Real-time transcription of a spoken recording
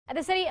And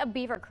the city of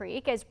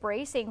Beavercreek is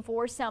bracing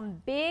for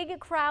some big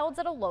crowds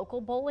at a local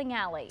bowling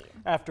alley.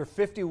 After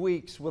 50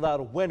 weeks without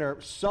a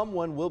winner,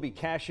 someone will be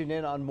cashing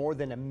in on more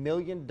than $1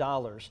 million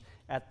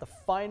at the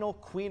final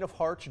Queen of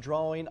Hearts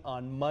drawing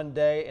on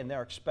Monday, and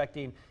they're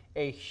expecting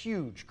a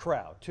huge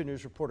crowd. 2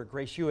 News reporter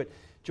Grace Hewitt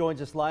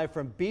joins us live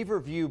from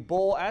Beaver Vu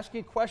Bowl,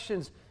 asking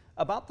questions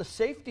about the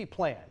safety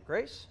plan.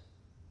 Grace?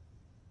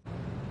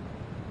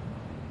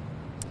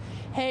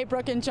 Hey,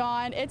 Brooke and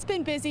John, it's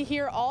been busy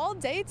here all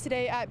day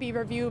today at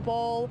Beaver Vu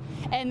Bowl,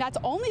 and that's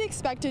only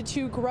expected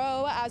to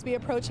grow as we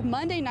approach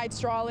Monday night's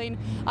drawing.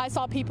 I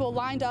saw people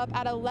lined up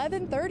at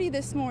 11:30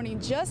 this morning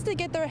just to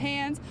get their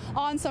hands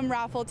on some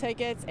raffle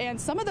tickets,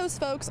 and some of those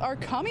folks are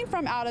coming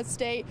from out of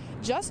state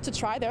just to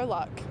try their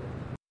luck.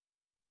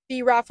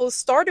 The raffle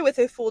started with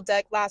a full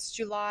deck last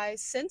July.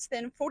 Since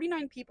then,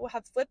 49 people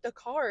have flipped a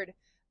card,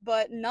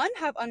 but none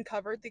have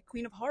uncovered the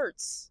Queen of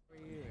Hearts.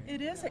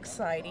 It is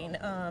exciting.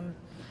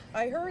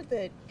 I heard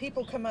that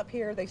people come up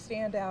here, they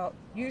stand out.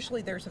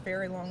 Usually there's a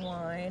very long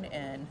line,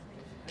 and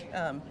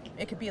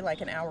it could be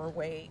like an hour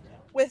wait.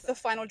 With the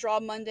final draw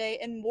Monday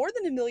and more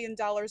than $1 million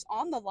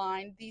on the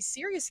line, the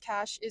serious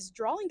cash is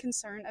drawing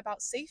concern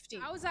about safety.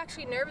 I was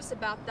actually nervous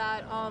about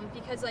that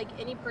because like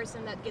any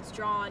person that gets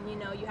drawn,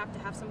 you have to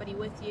have somebody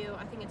with you.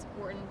 I think it's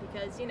important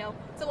because,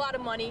 it's a lot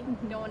of money.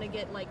 You don't want to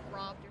get like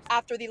robbed or something.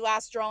 After the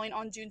last drawing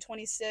on June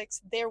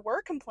 26th, there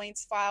were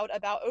complaints filed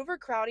about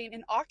overcrowding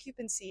and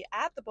occupancy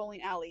at the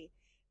bowling alley.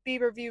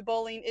 Beaver Vu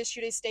Bowling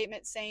issued a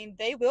statement saying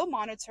they will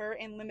monitor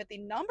and limit the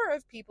number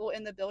of people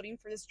in the building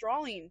for this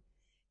drawing.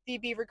 The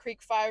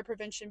Beavercreek Fire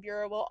Prevention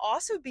Bureau will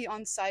also be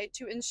on site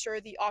to ensure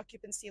the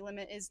occupancy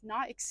limit is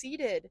not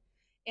exceeded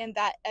and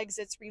that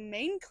exits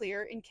remain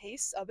clear in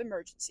case of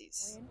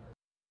emergencies.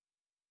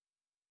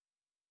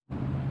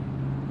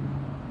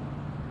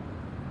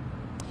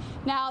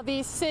 Now,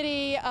 the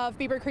city of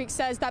Beavercreek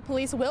says that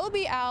police will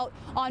be out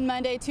on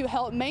Monday to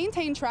help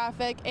maintain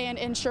traffic and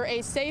ensure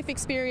a safe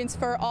experience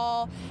for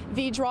all.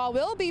 The draw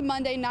will be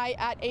Monday night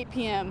at 8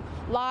 p.m.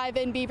 Live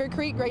in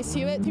Beavercreek, Grace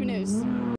Hewitt, 2 News.